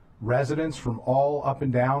of residents from all up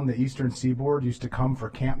and down the eastern seaboard used to come for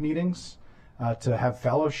camp meetings, to have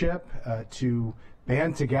fellowship, to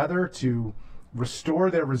band together, to restore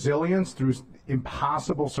their resilience through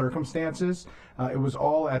impossible circumstances. It was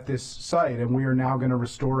all at this site, and we are now going to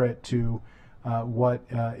restore it to what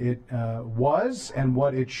it was and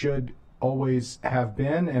what it should always have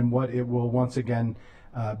been and what it will once again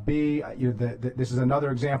be. This is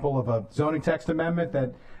another example of a zoning text amendment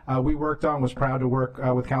that we worked on. Was proud to work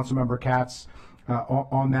with Councilmember Katz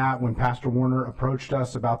on that when Pastor Warner approached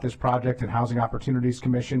us about this project and Housing Opportunities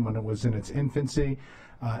Commission when it was in its infancy,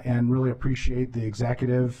 and really appreciate the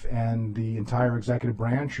executive and the entire executive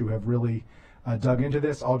branch who have really dug into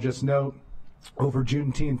this. I'll just note, over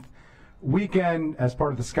Juneteenth weekend, as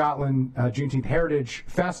part of the Scotland Juneteenth Heritage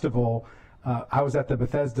Festival, I was at the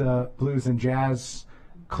Bethesda Blues and Jazz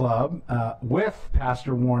Club with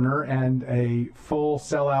Pastor Warner and a full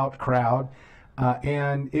sellout crowd,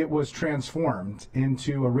 and it was transformed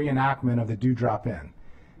into a reenactment of the Dewdrop Inn.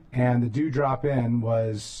 And the Dewdrop Inn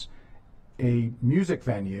was a music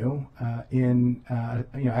venue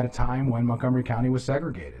at a time when Montgomery County was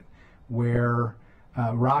segregated, where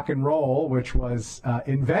rock and roll, which was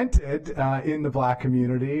invented in the black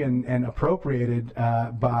community and appropriated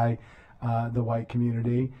by the white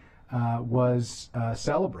community, was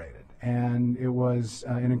celebrated. And it was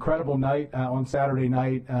an incredible night on Saturday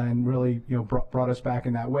night, and really brought us back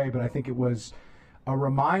in that way. But I think it was a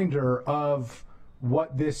reminder of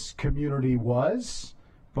what this community was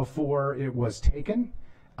before it was taken,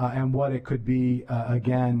 and what it could be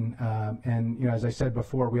again. And as I said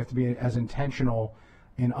before, we have to be as intentional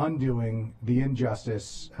in undoing the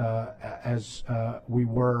injustice as we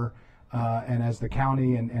were, and as the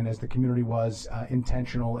county and as the community was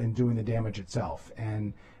intentional in doing the damage itself.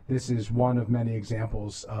 And this is one of many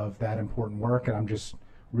examples of that important work, and I'm just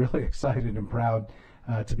really excited and proud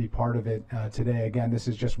to be part of it today. Again, this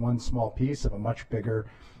is just one small piece of a much bigger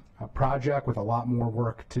project with a lot more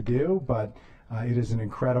work to do, but it is an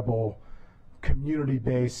incredible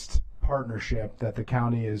community-based partnership that the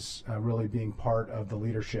county is really being part of the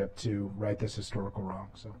leadership to right this historical wrong.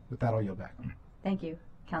 So with that, I'll yield back. Thank you.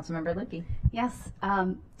 Councilmember Lippy. Yes,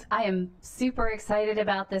 I am super excited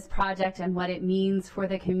about this project and what it means for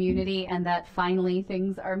the community, and that finally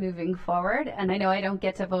things are moving forward. And I know I don't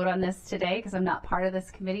get to vote on this today because I'm not part of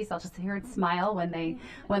this committee, so I'll just hear and smile when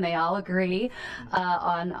they all agree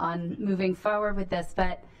on moving forward with this.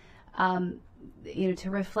 But to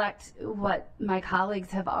reflect what my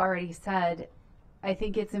colleagues have already said, I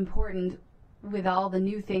think it's important, with all the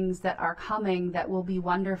new things that are coming that will be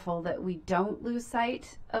wonderful, that we don't lose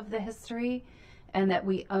sight of the history, and that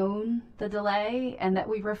we own the delay, and that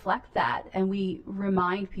we reflect that, and we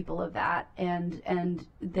remind people of that, and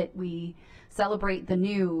that we celebrate the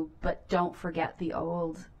new but don't forget the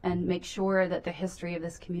old, and make sure that the history of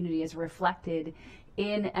this community is reflected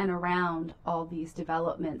in and around all these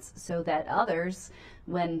developments, so that others,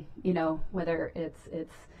 when whether it's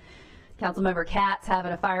Councilmember Katz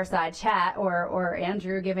having a fireside chat or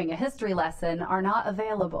Andrew giving a history lesson, are not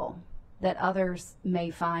available, that others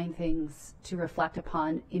may find things to reflect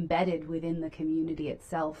upon embedded within the community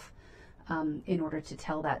itself, in order to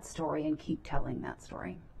tell that story and keep telling that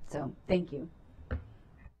story. So thank you.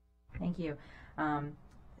 Thank you.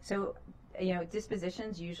 So you know,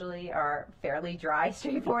 dispositions usually are fairly dry,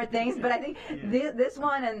 straightforward things, but I think this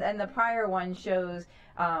one and the prior one shows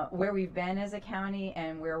where we've been as a county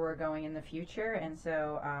and where we're going in the future. And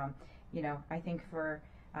so, you know, I think for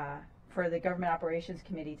the Government Operations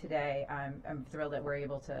Committee today, I'm thrilled that we're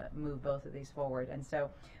able to move both of these forward. And so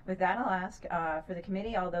with that, I'll ask for the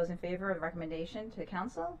committee, all those in favor of the recommendation to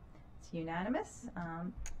council. It's unanimous.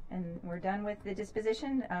 And we're done with the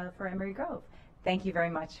disposition for Emery Grove. Thank you very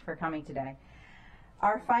much for coming today.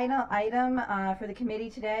 Our final item for the committee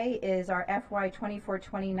today is our FY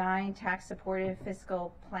 24-29 tax supported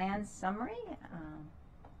fiscal plan summary.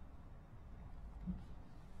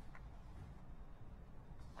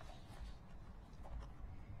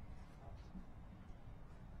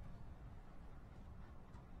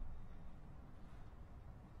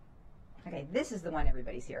 Okay, this is the one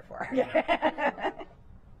everybody's here for.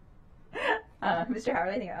 Mr. Howard,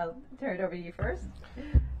 I think I'll turn it over to you first.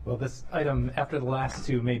 Well, this item, after the last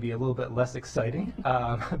two, may be a little bit less exciting,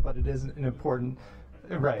 but it is an important,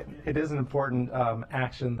 it is an important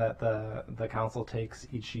action that the council takes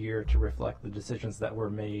each year to reflect the decisions that were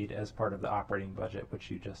made as part of the operating budget,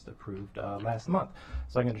 which you just approved last month.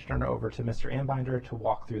 So I'm going to turn it over to Mr. Ambinder to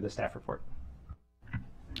walk through the staff report.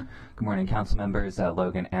 Good morning, council members.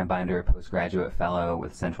 Logan Ambinder, postgraduate fellow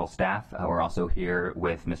with central staff. We're also here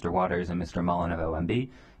with Mr. Waters and Mr. Mullen of OMB,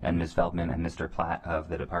 and Ms. Feldman and Mr. Platt of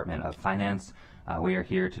the Department of Finance. We are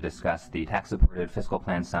here to discuss the tax-supported fiscal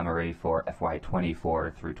plan summary for FY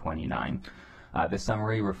 24 through 29. This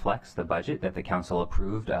summary reflects the budget that the council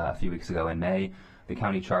approved a few weeks ago in May. The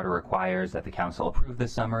county charter requires that the council approve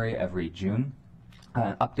this summary every June.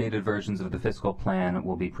 Updated versions of the fiscal plan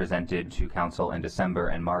will be presented to council in December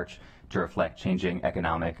and March to reflect changing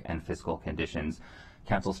economic and fiscal conditions.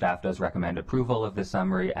 Council staff does recommend approval of this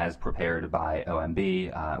summary as prepared by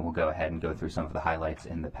OMB. We'll go ahead and go through some of the highlights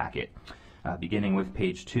in the packet. Beginning with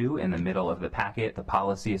page 2, in the middle of the packet, the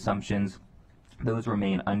policy assumptions. Those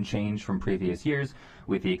remain unchanged from previous years,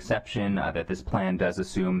 with the exception that this plan does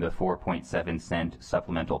assume the 4.7 cent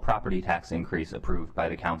supplemental property tax increase approved by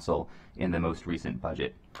the council in the most recent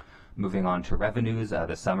budget. Moving on to revenues,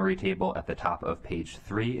 the summary table at the top of page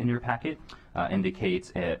 3 in your packet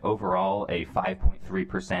indicates overall a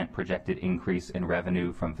 5.3% projected increase in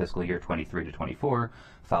revenue from fiscal year 23 to 24,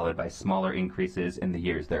 followed by smaller increases in the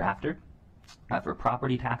years thereafter. For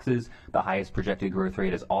property taxes, the highest projected growth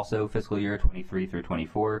rate is also fiscal year 23 through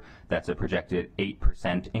 24. That's a projected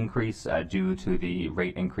 8% increase due to the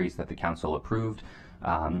rate increase that the council approved.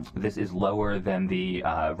 This is lower than the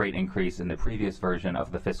rate increase in the previous version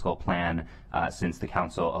of the fiscal plan since the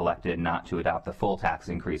council elected not to adopt the full tax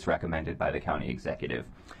increase recommended by the county executive.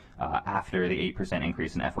 After the 8%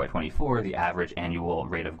 increase in FY24, the average annual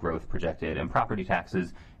rate of growth projected in property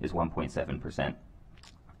taxes is 1.7%.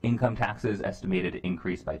 Income taxes estimated to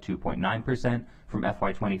increase by 2.9% from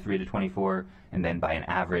FY23 to 24, and then by an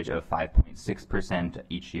average of 5.6%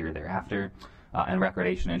 each year thereafter. And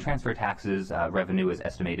recordation and transfer taxes, revenue is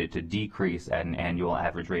estimated to decrease at an annual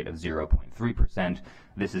average rate of 0.3%.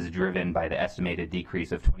 This is driven by the estimated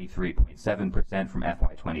decrease of 23.7% from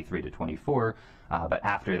FY23 to 24, but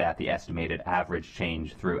after that, the estimated average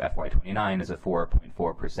change through FY29 is a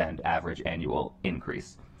 4.4% average annual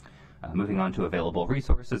increase. Moving on to available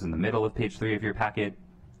resources in the middle of page 3 of your packet,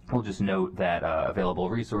 we'll just note that available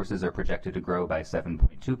resources are projected to grow by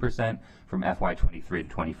 7.2% from FY23 to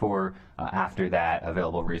 24. After that,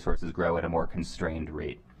 available resources grow at a more constrained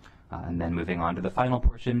rate. And then moving on to the final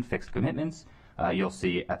portion, fixed commitments, you'll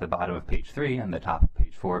see at the bottom of page 3 and the top of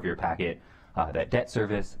page 4 of your packet that debt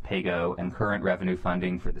service, pay-go, and current revenue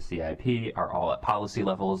funding for the CIP are all at policy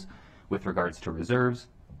levels. With regards to reserves,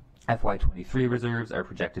 FY23 reserves are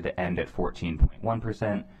projected to end at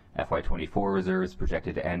 14.1%, FY24 reserves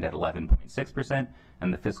projected to end at 11.6%,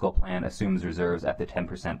 and the fiscal plan assumes reserves at the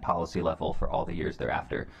 10% policy level for all the years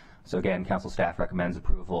thereafter. So again, council staff recommends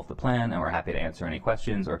approval of the plan, and we're happy to answer any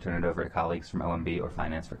questions or turn it over to colleagues from OMB or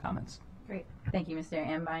Finance for comments. Great. Thank you, Mr.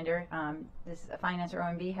 Ambinder. Does Finance or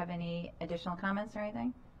OMB have any additional comments or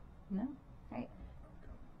anything? No? All right.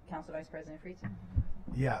 Council Vice President Friedson.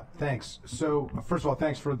 Yeah, thanks. So first of all,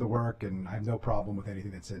 thanks for the work, and I have no problem with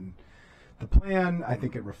anything that's in the plan. I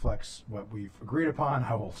think it reflects what we've agreed upon.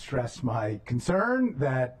 I will stress my concern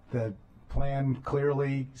that the plan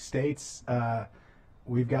clearly states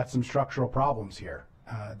we've got some structural problems here,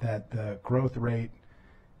 that the growth rate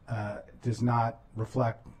does not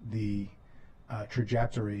reflect the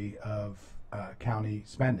trajectory of county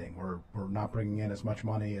spending. We're not bringing in as much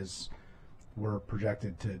money as we're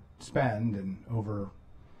projected to spend, and over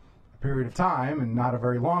a period of time, and not a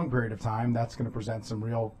very long period of time, that's going to present some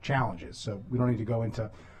real challenges. So we don't need to go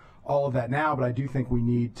into all of that now, but I do think we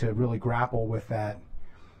need to really grapple with that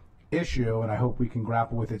issue, and I hope we can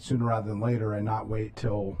grapple with it sooner rather than later and not wait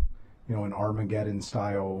till, an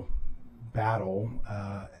Armageddon-style battle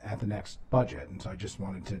at the next budget. And so I just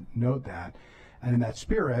wanted to note that. And in that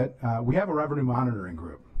spirit, we have a revenue monitoring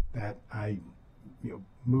group that I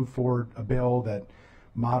moved forward a bill that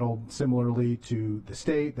modeled similarly to the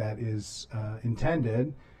state that is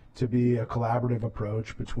intended to be a collaborative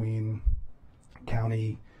approach between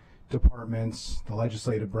county departments, the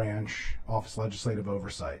legislative branch, Office of Legislative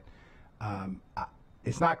Oversight.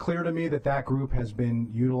 It's not clear to me that that group has been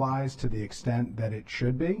utilized to the extent that it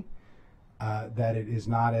should be, that it is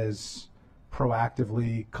not as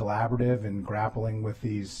proactively collaborative in grappling with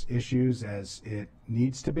these issues as it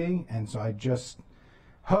needs to be. And so I just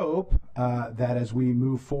hope that as we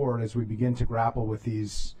move forward, as we begin to grapple with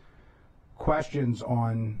these questions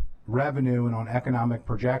on revenue and on economic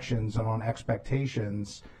projections and on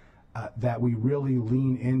expectations, that we really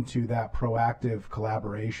lean into that proactive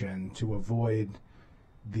collaboration to avoid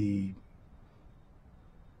the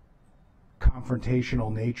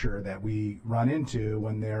confrontational nature that we run into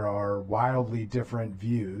when there are wildly different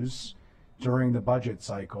views during the budget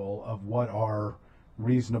cycle of what our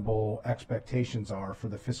reasonable expectations are for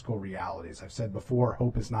the fiscal realities. I've said before,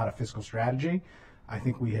 hope is not a fiscal strategy. I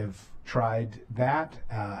think we have tried that.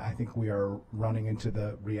 I think we are running into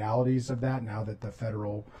the realities of that now that the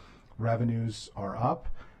federal revenues are up.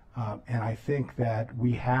 And I think that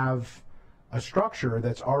we have a structure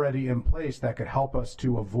that's already in place that could help us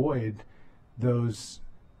to avoid those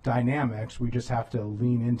dynamics. We just have to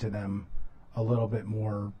lean into them a little bit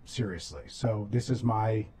more seriously. So this is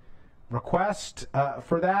my request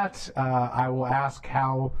for that. I will ask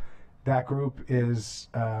how that group is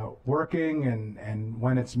working and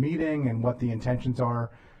when it's meeting and what the intentions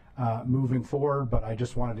are moving forward, but I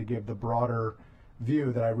just wanted to give the broader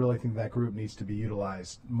view that I really think that group needs to be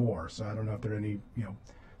utilized more. So I don't know if there are any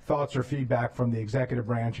thoughts or feedback from the executive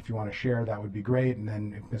branch. If you want to share, that would be great. And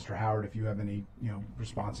then if Mr. Howard, if you have any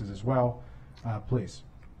responses as well, please.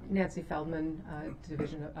 Nancy Feldman,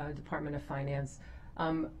 Department of Finance.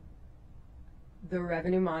 The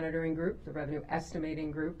Revenue Monitoring Group, the Revenue Estimating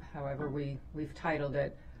Group, however we've titled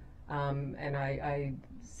it, and I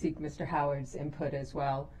seek Mr. Howard's input as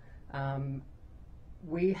well.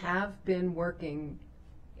 We have been working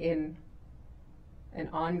in an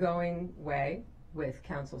ongoing way with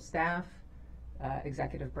council staff,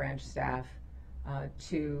 executive branch staff,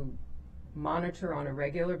 to monitor on a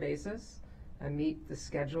regular basis and meet the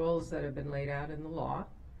schedules that have been laid out in the law.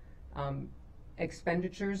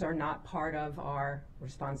 Expenditures are not part of our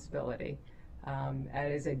responsibility.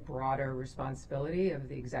 It is a broader responsibility of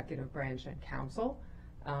the executive branch and council.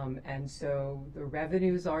 And so the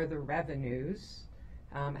revenues are the revenues.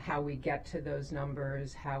 How we get to those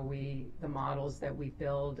numbers, the models that we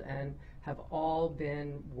build and have all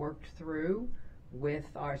been worked through with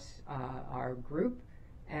our group,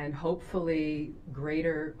 and hopefully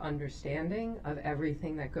greater understanding of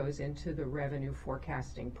everything that goes into the revenue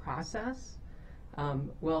forecasting process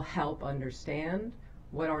will help understand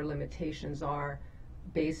what our limitations are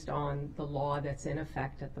based on the law that's in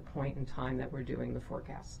effect at the point in time that we're doing the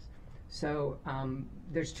forecast. So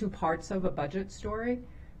there's two parts of a budget story.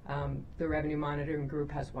 The Revenue Monitoring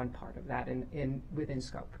Group has one part of that within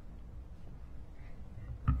scope.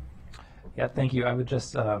 Yeah, thank you. I would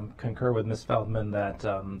just concur with Ms. Feldman that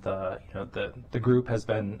the group has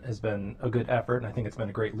been a good effort, and I think it's been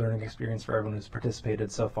a great learning experience for everyone who's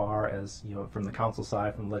participated so far. As from the council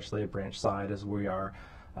side, from the legislative branch side, as we are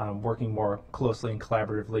working more closely and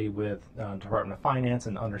collaboratively with Department of Finance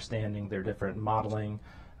and understanding their different modeling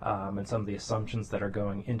and some of the assumptions that are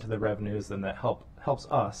going into the revenues, then that helps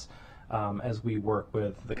us as we work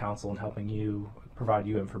with the council and helping you provide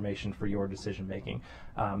you information for your decision making.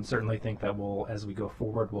 Certainly think that as we go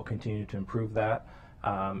forward, we'll continue to improve that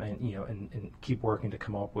and keep working to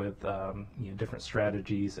come up with different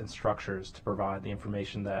strategies and structures to provide the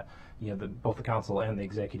information that both the council and the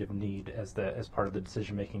executive need as part of the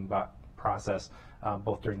decision making process,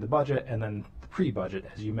 both during the budget and then the pre-budget,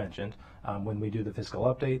 as you mentioned, when we do the fiscal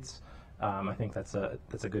updates. I think that's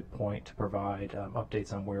a good point to provide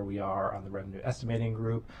updates on where we are on the revenue estimating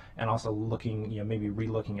group, and also looking, maybe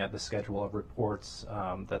re-looking at the schedule of reports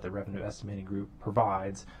that the revenue estimating group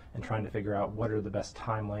provides, and trying to figure out what are the best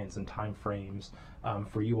timelines and time frames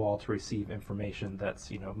for you all to receive information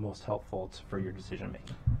that's most helpful for your decision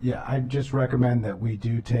making. Yeah, I just recommend that we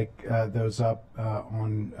do take those up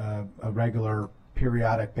on a regular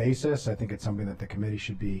periodic basis. I think it's something that the committee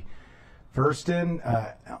should be versed in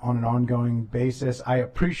on an ongoing basis. I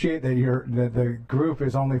appreciate that the group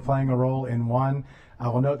is only playing a role in one. I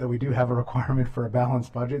will note that we do have a requirement for a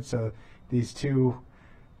balanced budget, so these two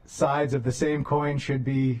sides of the same coin should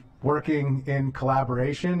be working in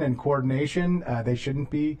collaboration and coordination. They shouldn't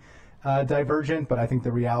be divergent, but I think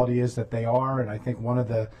the reality is that they are, and I think one of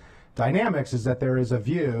the dynamics is that there is a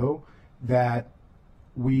view that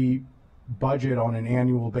we budget on an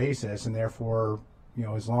annual basis, and therefore,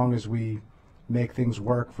 as long as we make things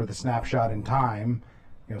work for the snapshot in time,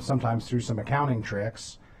 sometimes through some accounting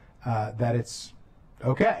tricks, that it's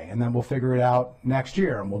okay, and then we'll figure it out next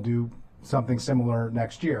year, and we'll do something similar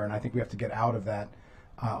next year. And I think we have to get out of that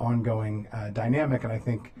ongoing dynamic, and I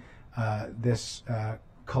think this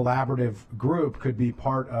collaborative group could be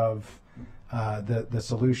part of the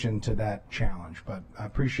solution to that challenge. But I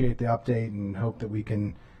appreciate the update and hope that we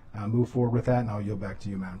can move forward with that, and I'll yield back to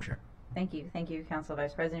you, Madam Chair. Thank you, Council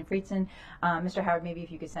Vice President Friedson. Mr. Howard, maybe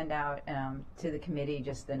if you could send out to the committee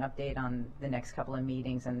just an update on the next couple of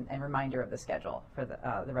meetings and reminder of the schedule for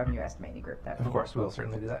the revenue estimating group. Of course, we'll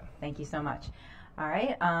certainly do that. Thank you so much. All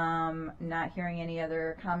right, not hearing any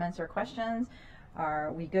other comments or questions.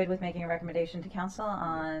 Are we good with making a recommendation to Council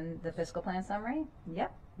on the fiscal plan summary?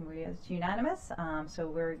 Yep, it's unanimous, so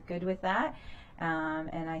we're good with that.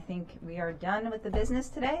 And I think we are done with the business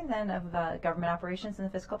today then of government operations and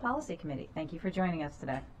the Fiscal Policy Committee. Thank you for joining us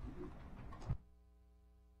today.